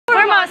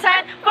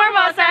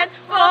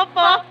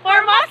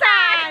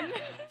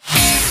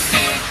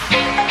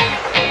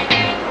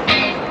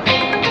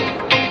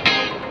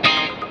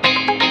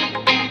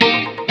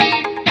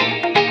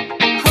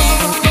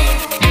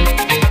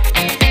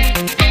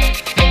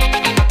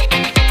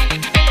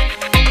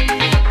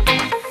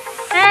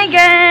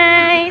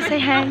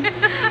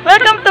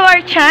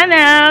our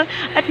channel!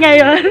 At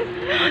ngayon,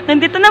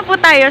 nandito na po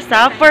tayo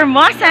sa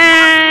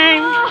Formosan!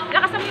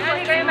 Lakas ang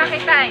mga kayo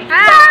makita eh.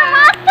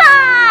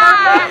 Formosan!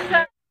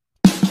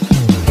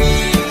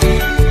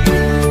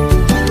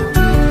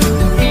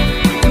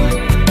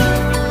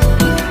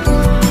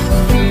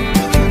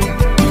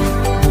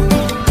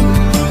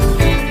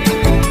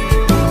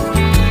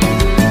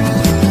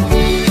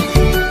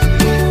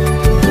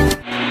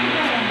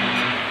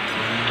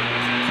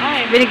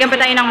 Binigyan pa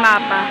tayo ng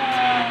mapa.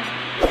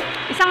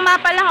 Isang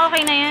mapa lang,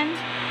 okay na yan.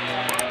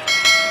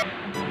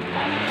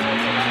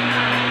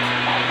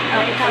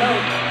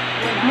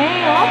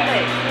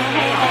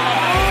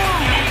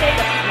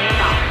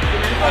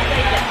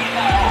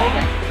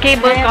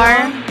 Cable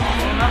car.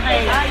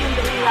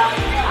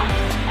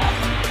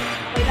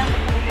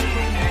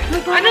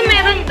 Ano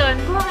meron doon?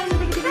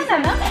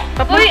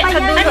 Uy, sa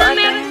dulo. Ano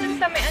meron doon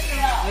sa may ano?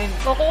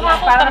 Kukuha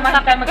ko para naman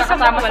tayo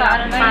magkakasama sa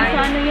ano na yun.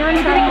 Ano yun?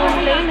 Dari ko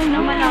play na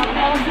naman ako.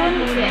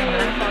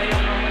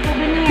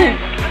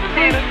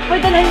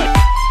 Pwede na yun.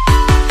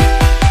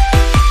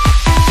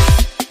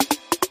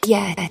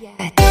 Yeah.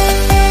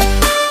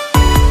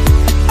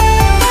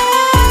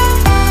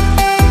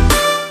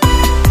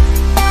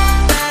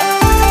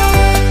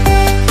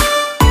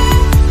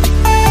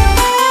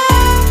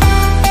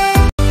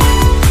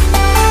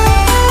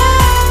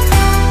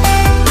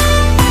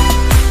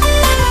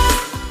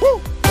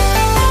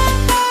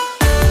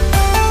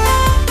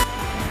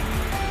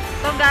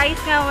 Guys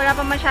nga, wala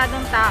pa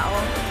masyadong tao.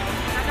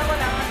 Ano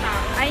wala nga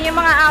tao? Ayun yung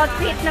mga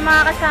outfit na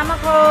mga kasama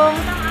ko.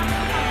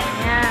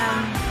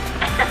 Ayan.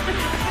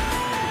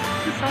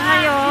 So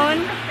ngayon,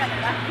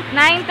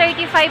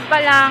 9:35 pa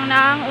lang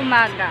ng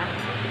umaga.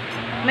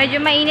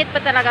 Medyo mainit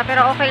pa talaga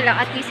pero okay lang.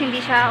 At least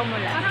hindi siya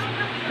umulan.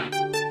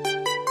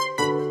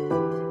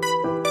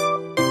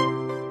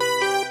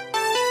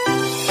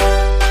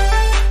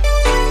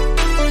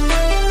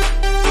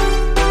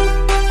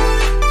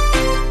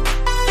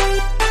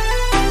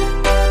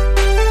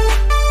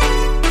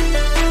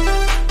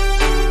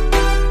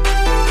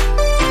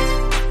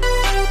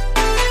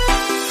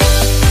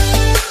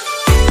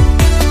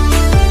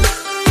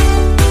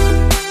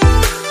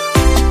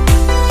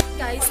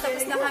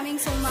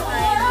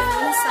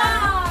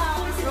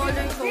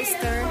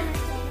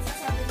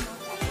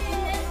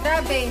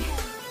 Grabe.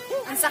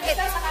 Ang sakit.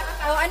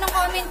 O, anong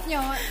comment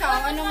nyo?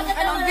 Ikaw,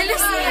 anong bilis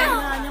niya?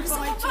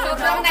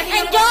 Sobrang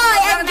nahihirap. Enjoy!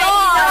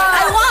 Enjoy!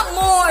 I want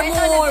more!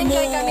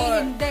 Enjoy kami.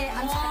 Hindi.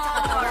 Ang sakit sa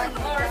katawan.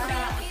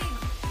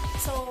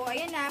 So,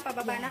 ayun na.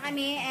 Pababa na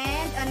kami.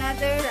 And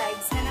another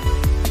rides na naman.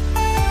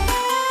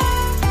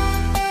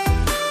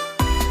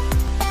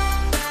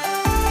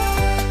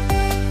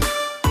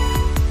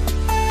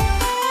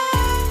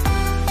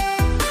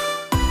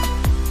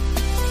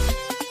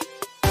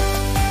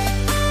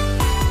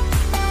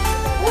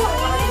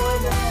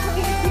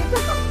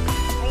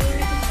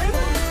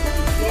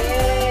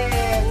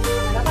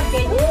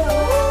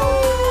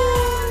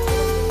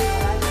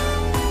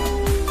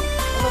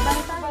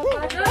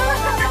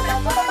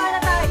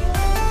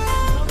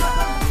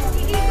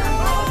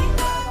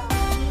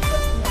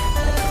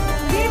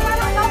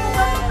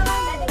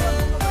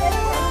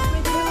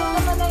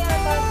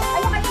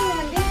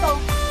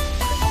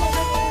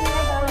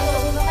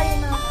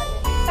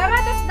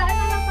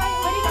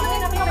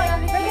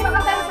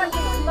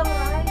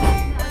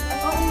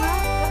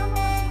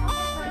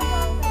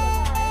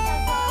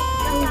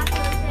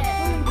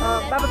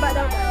 Bababa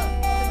daw.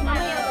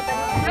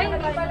 Ay,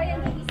 hindi pala yan.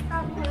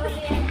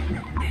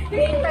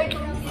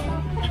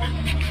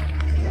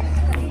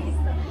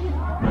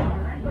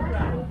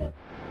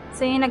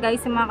 So yun na guys,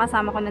 yung mga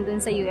kasama ko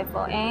nandun sa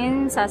UFO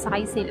and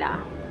sasakay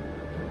sila.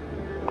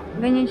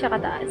 Ganyan siya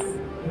kataas.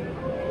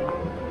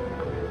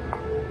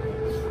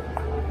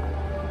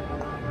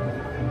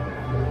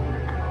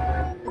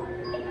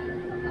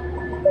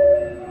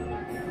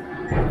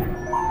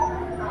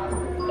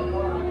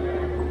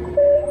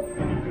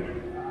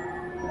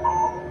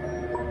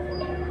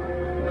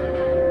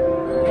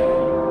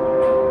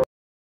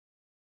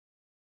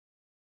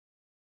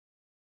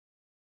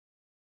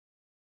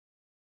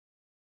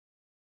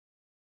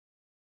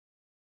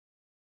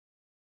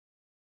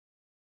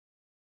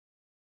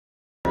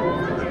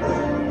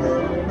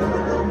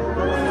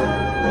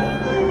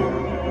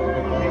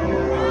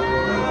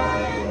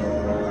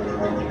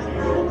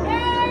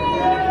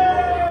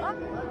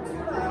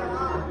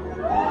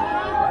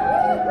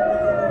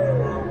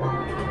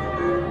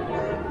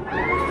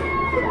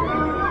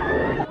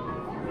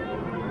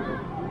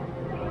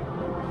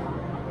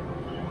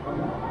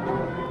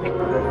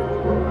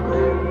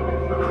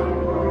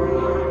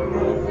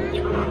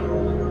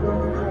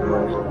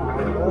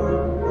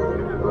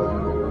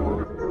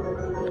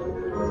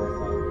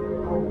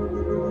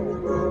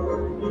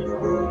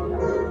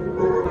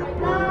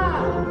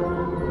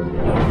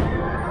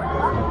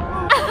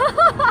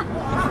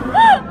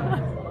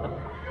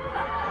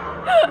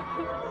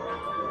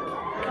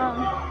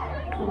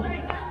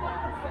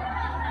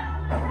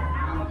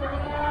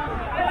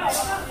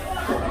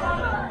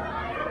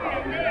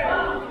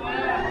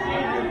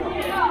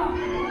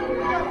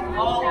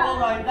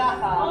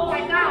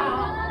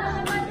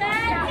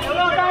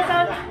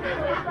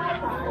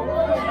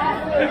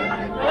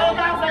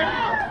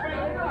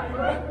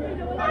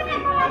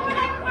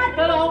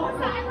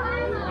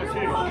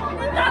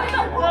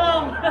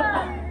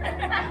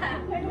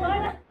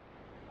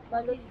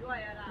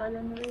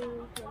 Balon race,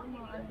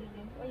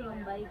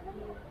 yung bike,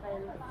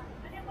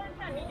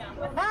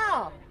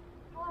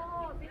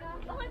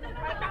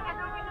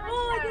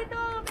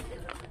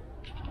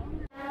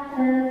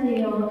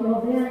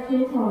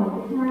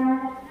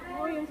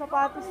 yung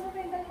sapatos.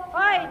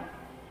 Hoy!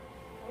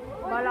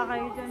 Bala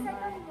kayo dyan.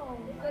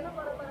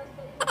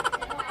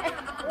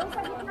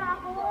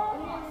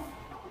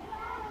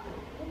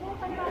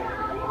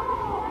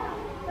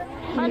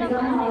 Ano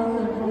ba?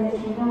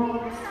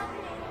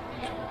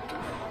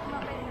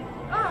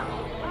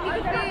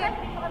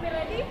 Kami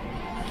ready?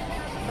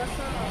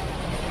 Basta.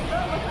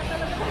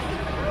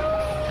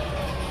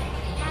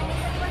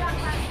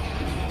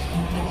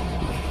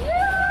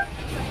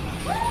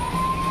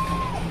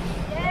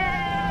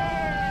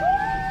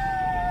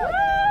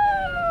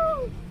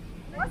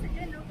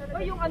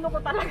 Yung ano ko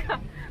talaga.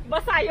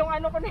 Basa yung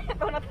ano ko nito,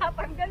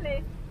 natatanggal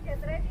eh.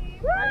 Get ready.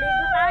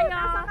 Maligo tayo.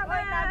 Nasa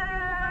kamay.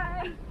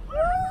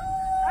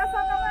 Nasa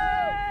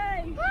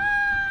kamay.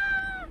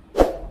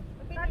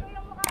 Tago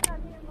yung mukha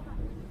natin. Yung mukha.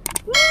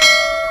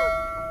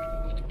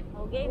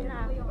 Oh, game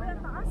na. Walang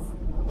taas.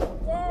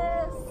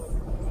 Yes!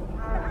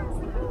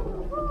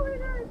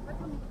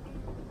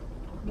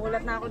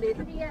 Mulat na ako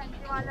dito. Hindi yan.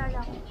 Tiwala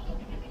lang.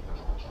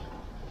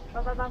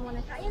 Bababa muna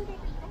siya. Ayun,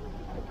 dito.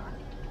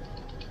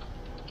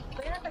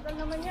 Kaya tagal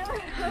naman yan.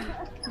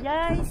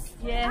 Guys!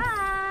 Yes.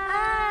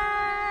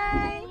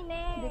 Hi!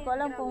 Hindi ko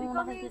alam kung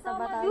makikita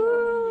ba tayo o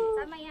hindi.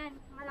 Sama yan.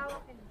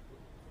 Malawak yan.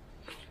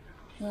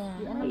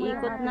 Yan,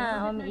 umiikot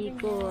na,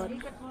 umiikot.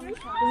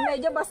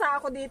 Medyo basa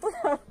ako dito.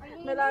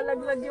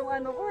 Nalalaglag yung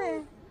ano ko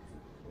eh.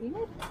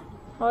 Init.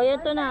 Oh,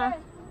 ito na.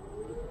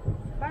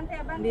 Bante.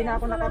 Hindi na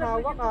ako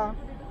nakahawak ah.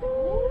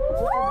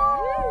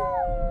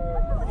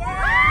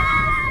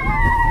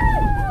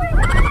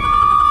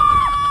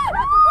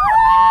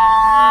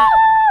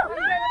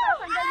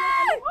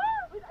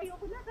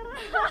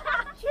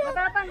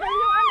 Matatanggal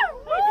yung ano.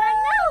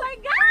 Oh my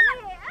God!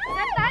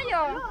 Saan tayo?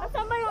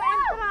 Saan ba yung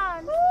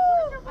entrance?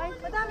 Ay,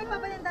 madami pa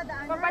ba yung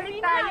dadaan?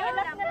 Babalik tayo.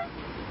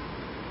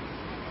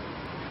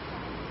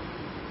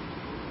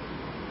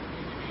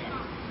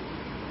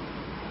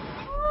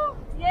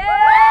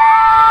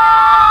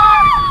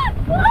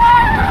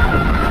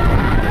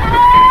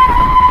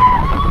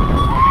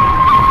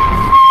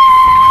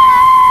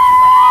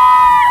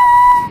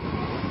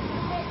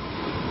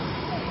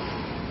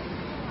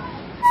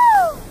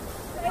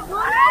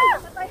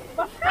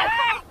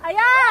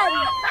 Ayan!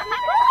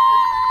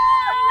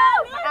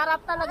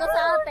 Nakarap talaga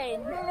sa atin.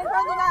 Feeling ko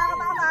hindi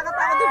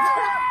nakakatakot dito.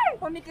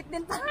 Pumikit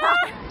din pa.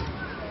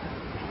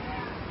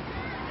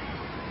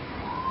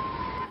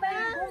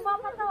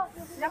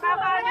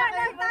 Nakakaya.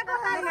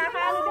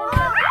 Nakakalo din.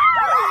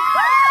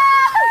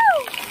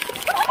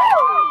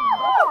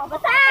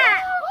 Basa!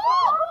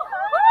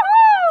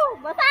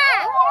 Basa!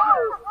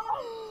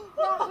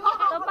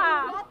 Ito pa.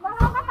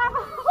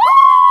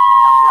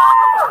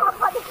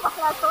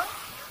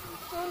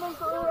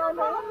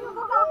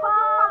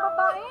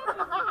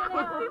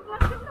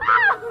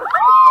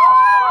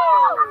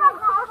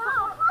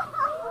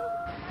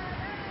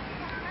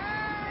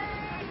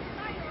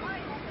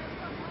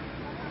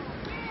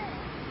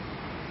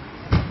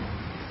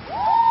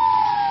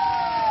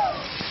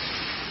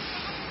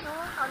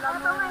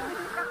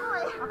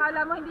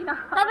 Akala mo hindi na.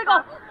 Sabi ko,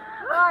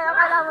 Ay,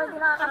 akala mo hindi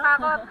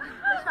nakakatakot.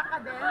 Shock ka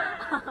din.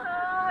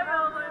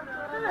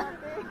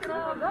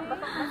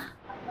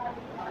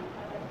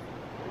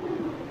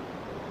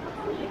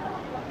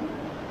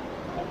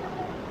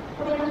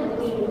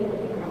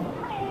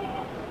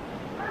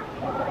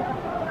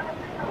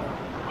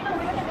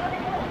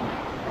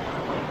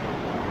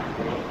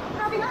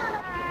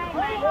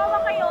 Hoy, hawa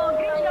kayo.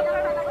 Green lang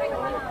na lang kayo.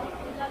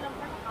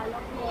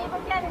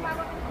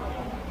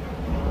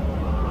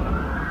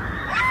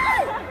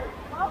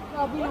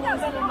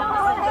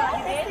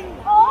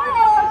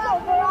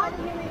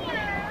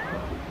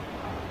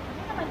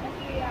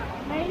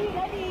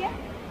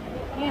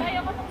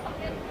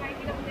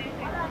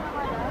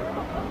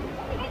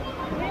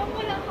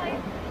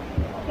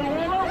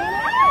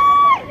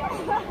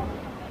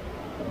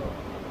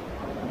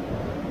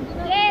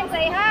 Jen,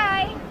 say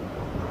hi.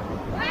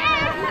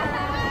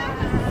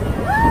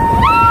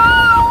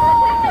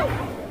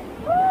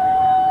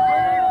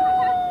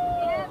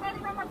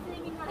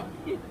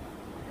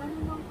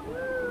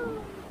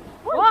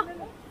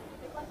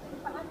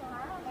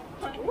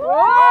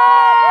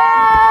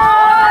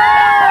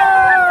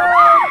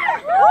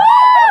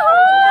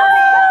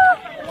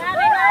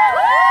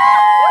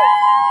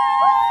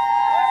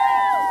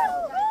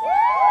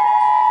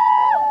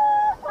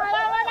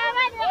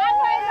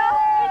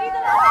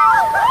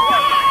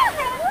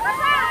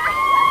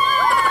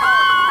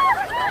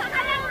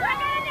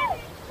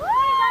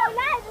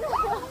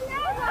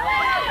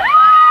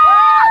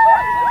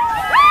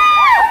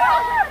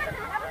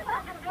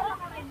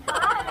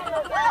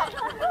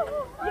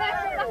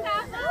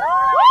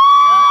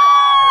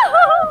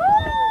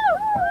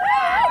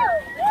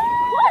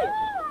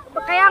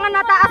 Kaya nga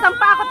nataasan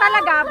pa ako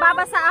talaga,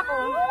 babasa ako.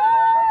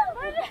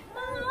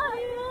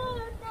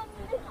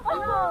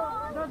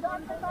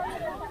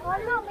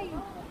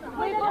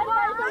 May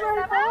babae sa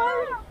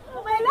welfare!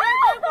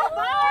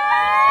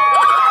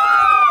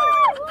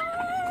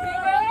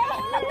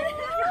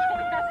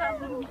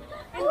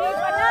 Hindi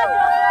pala,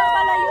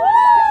 pala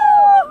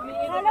yun!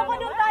 Alam ko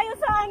doon tayo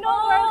sa ano,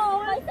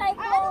 may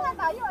cycle. Ano na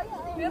tayo?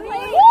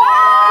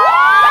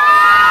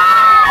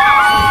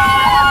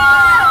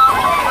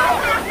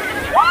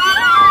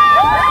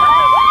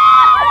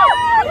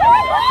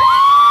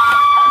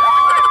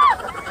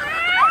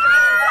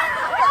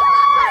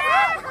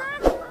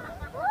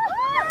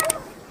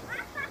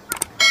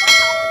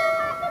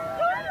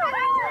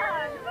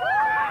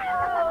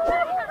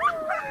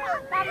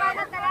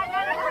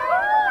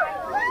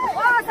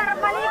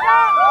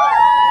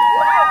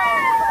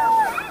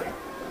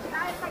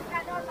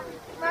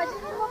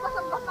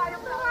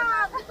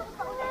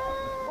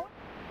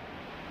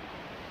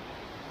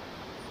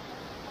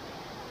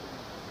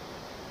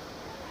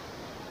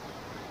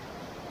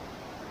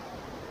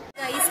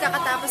 Guys,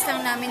 kakatapos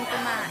lang namin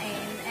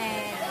kumain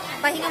and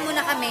pahinga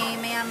muna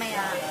kami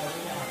maya-maya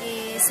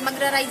is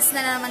magra-rides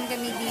na naman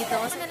kami dito.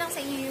 Kasi na lang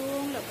sa inyo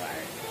yung lugar.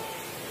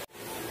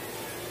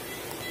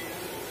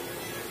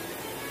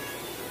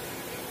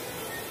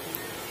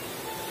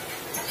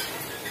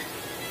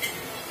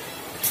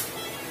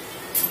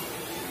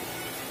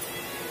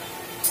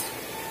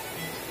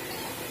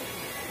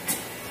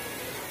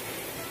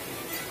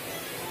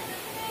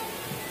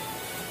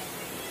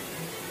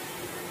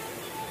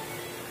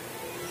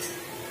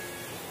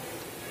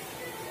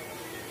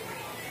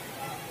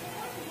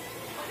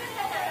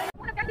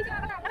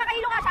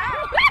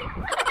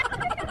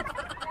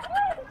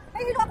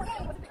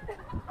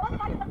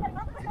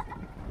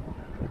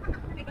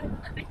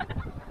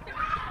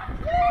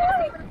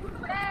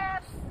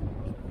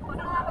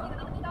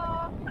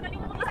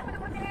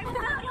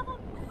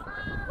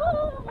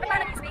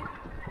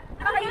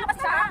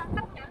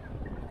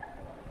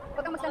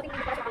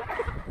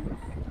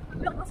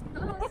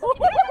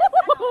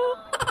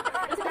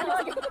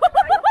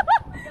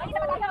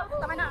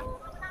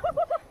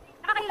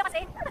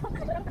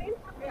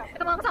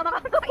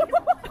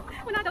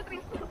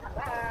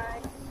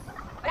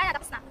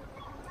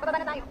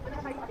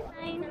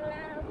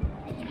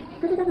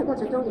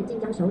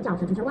手脚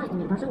伸出窗外，以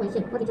免发生危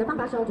险。我提前放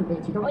把手，准备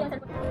启动。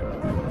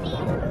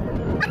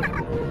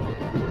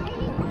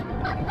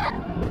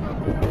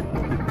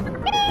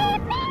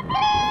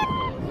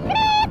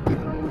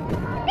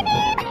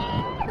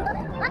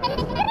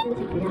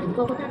请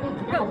过后站立，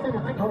拿红色的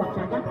按头往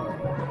下压。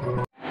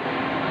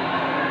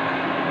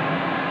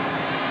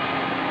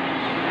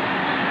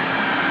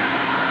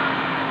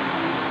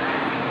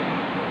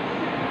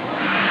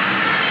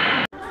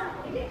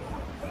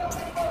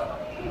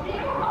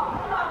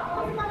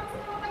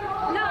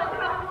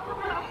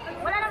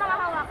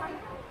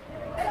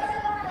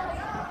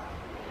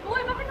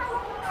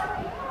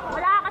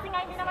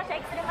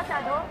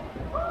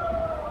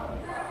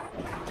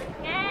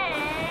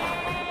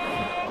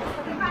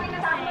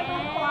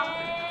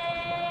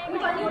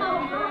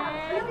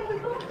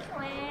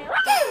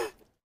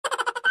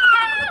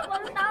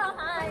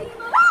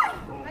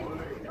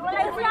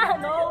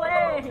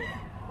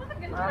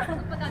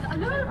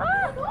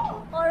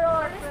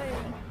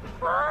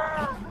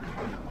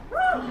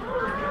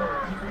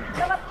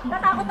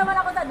Natakot naman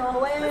ako sa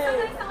Norway.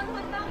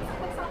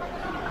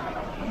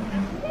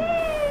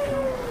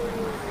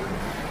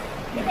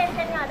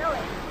 Detention nga daw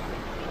eh.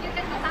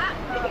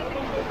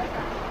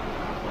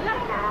 Wala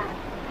na.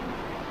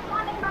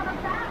 Mga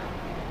nagbabagsak.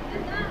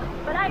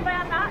 Wala iba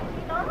yata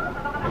dito.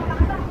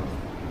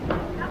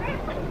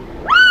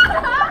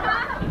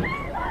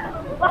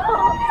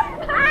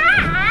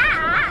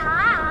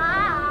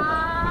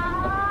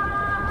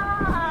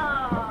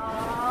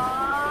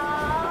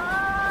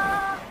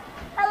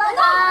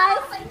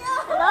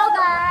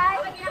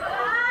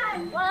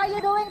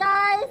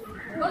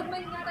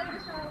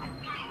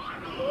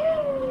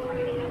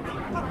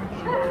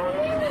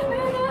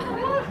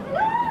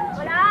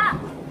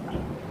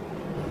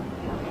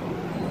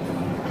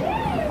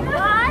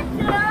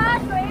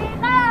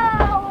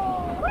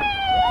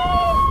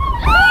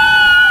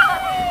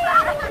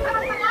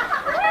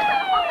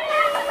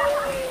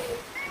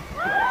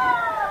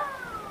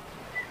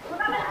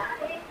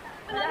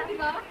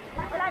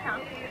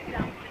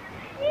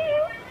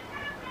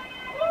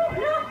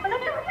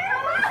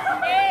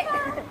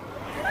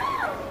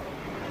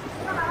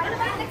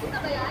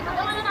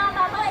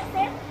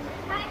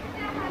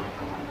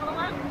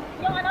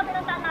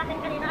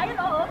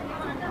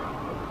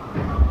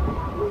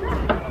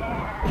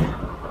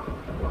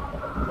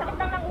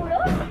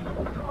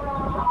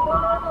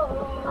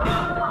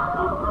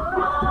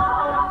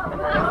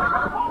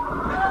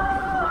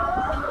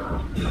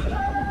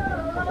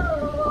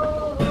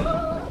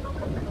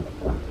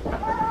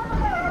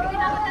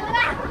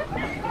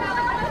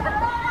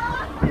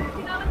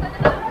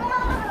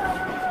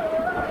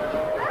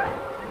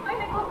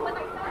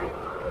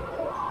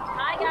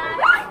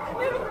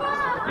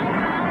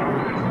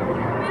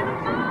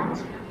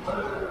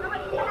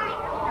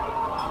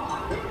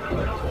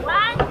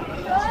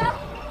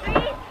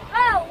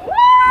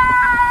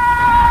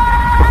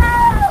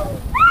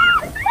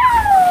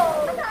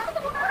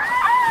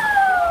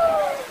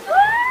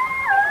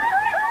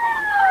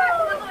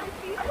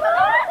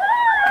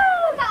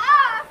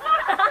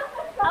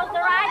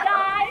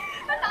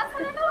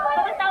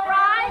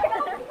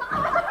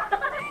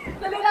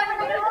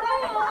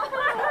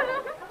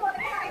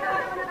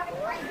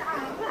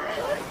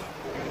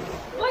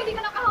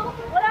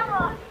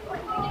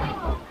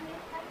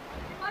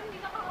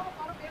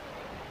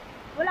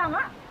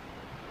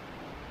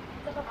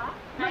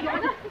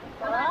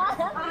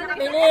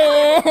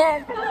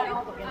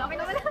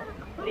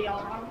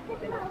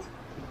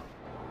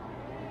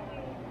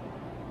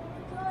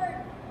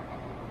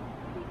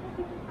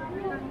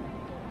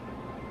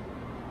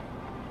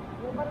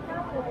 Ay,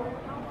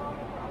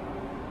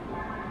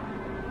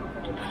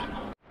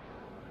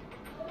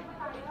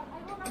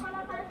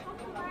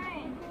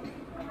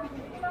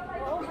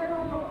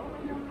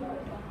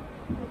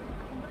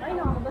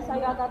 nakakabasa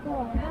yata ito.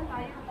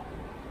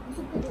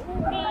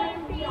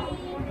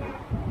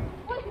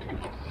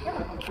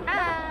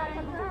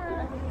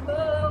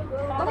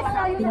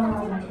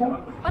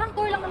 Parang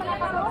tour lang naman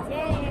ako.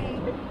 Yay!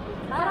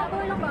 Parang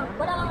tour lang ba?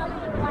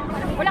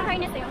 Walang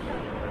harness eh.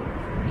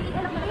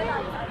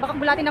 Baka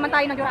bulatin naman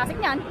tayo ng Jurassic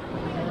niyan.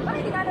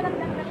 Bakit hindi ka lang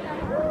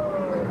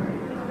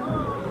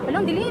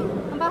Walang dilim.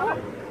 Ang baho.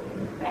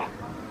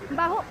 Ang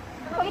baho.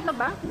 Ito itlog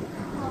ba?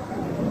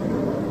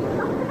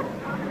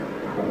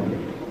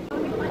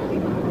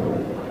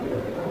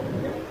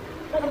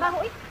 Ang baho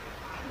eh.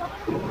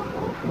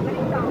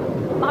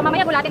 Baka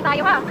mamaya bulatin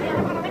tayo ha.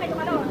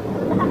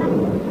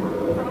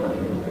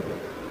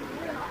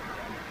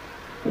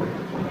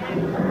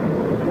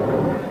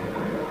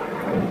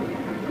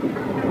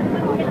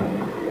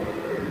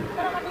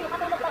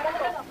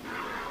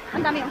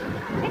 Ang dami oh.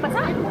 Eh,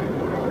 basa.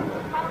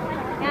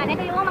 Yan,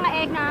 ito yung mga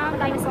egg ng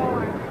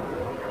dinosaur.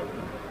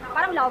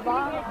 Parang lava.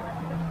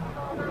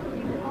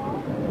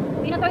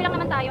 Dinotour lang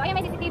naman tayo. Ay,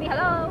 may CCTV.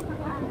 Hello.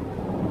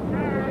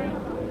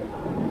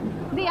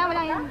 Hindi ah,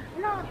 wala yan.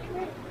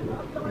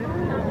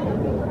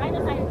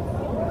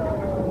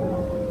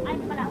 Ay,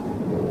 pala.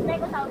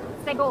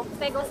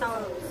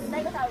 Stegosaurus.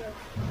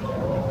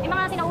 Yung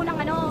mga sinaunang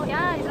ano,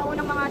 yan,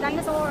 sinaunang mga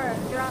dinosaur.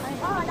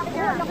 Oh, laki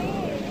na. Laki.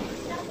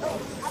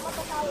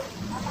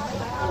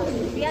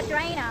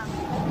 Viatrina.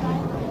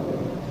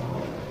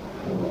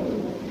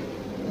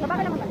 Baba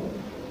ka lang ba?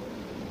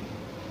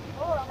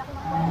 Oo, ang laki ng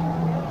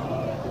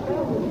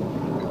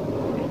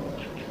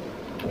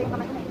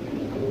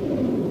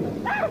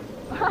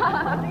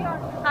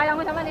kaya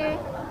mo naman eh.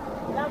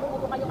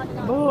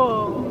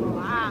 Boom!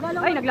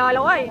 Ay,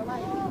 naglalaway.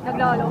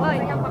 Naglalaway.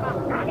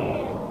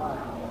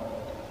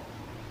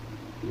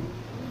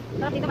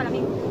 Sarap dito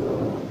malamig.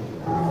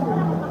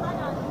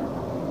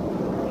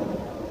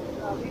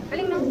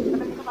 Galing no?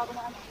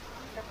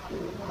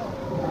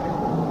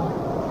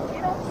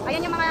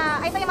 Ayan yung mga,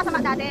 ay ito yung masama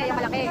dati, yung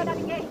malaki.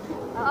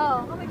 Oo.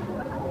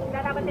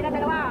 Lalaban sila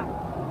dalawa.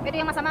 Ito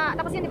yung masama.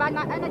 Tapos yun, di ba?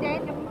 Ano din?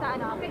 Yung sa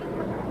ano?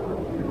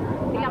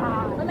 Tingnan mo.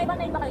 May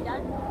banay ba kayo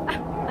dyan?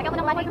 Lagyan mo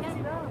ng banig.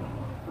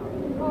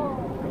 Oo.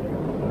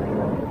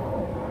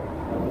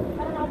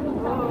 Parang laki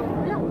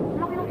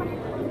ng banay.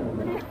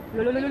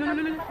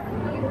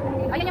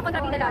 Ayun yung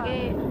kontrabida lagi.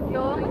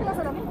 Yung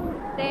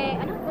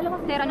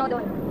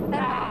Pteranodon.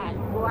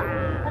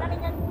 Marami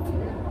yan.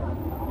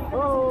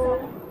 Oh.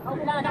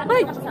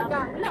 Ay!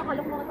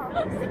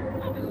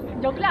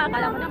 Joke lang,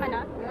 akala mo naman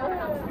ah.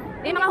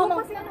 Eh, mga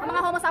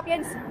homo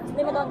sapiens.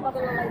 Hindi mo doon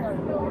popular liner.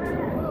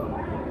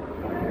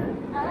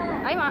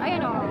 Ay,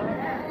 ayan o.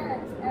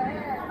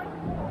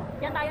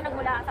 Yan tayo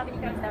nagmula, sabi ni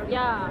Krista.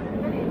 Yeah.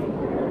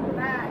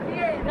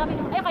 Grabe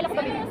no. Ay, akala ko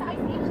gabi.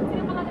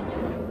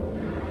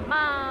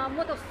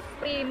 Mamutus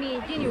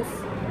primigenius.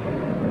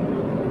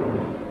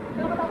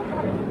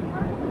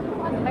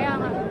 Kaya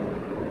nga.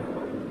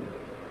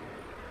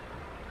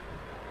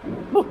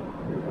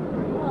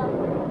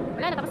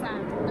 Wala na, tapos na.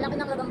 Malaki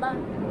ng gagamba.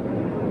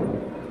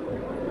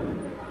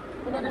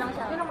 Pwede na lang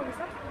siya.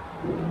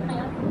 Ano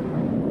yan?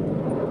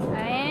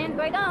 And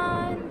we're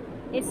done.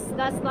 It's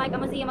just like a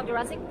museum of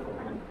Jurassic.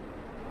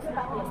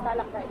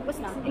 Stalactite. Tapos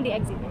na. Hindi,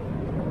 exit.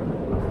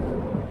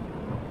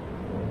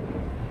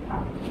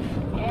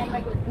 And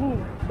my good.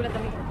 Gulat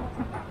kami.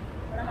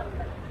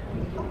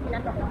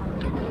 Pinatok lang.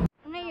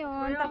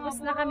 Ngayon, tapos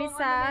na kami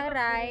sa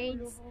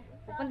rides.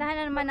 Pupuntahan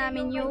na naman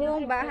namin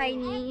yung bahay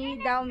ni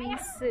Dao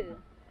Mingsu.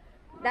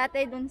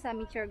 Dati dun sa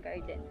Nature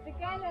Garden.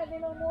 Kaya,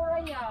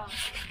 dinumura niya.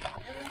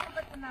 Ayun,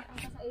 dapat ko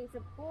napunta sa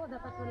isip ko.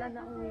 Dapat wala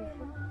na uwi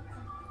ko.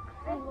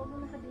 Ay, huwag mo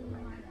na sabihin.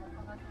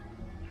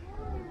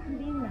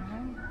 Hindi na.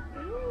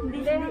 Hindi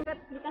na.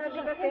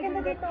 Hindi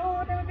na dito.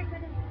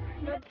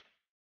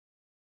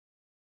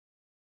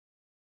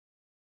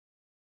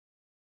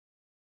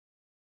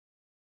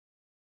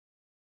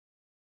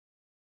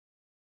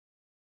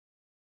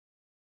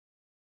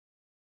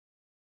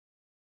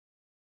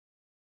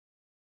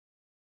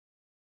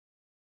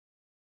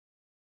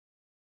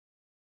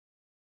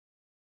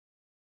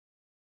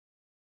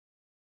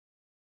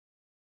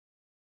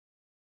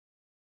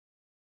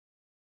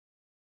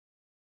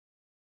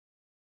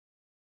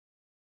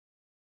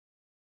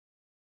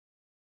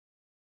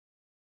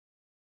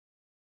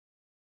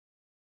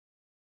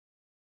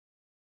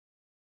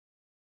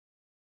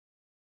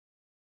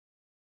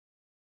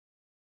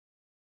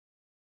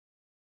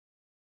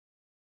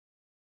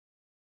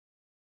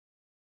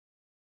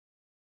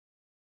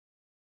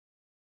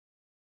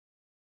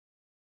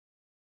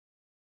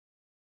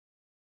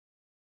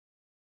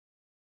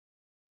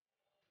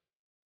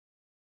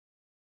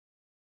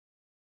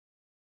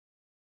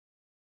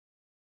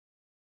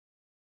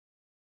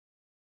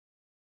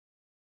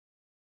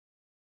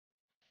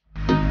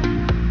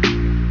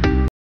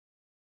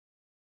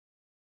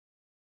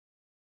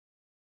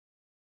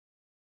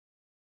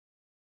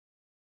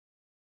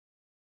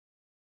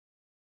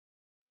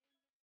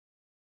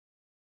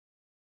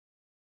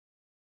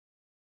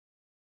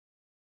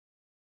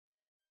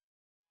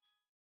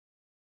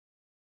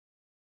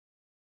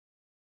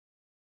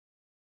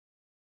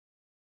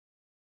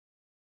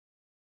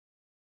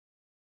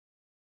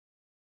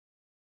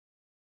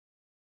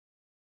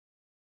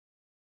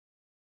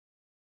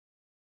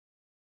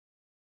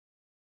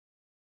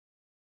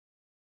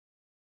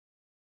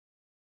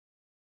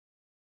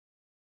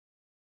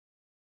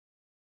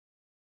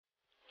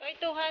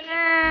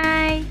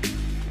 Hi!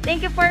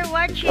 Thank you for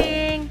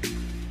watching.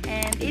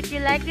 And if you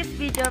like this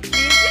video,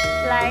 please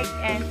like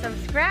and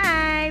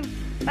subscribe.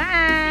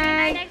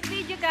 Bye! Next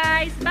video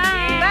guys.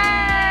 Bye!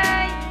 Bye!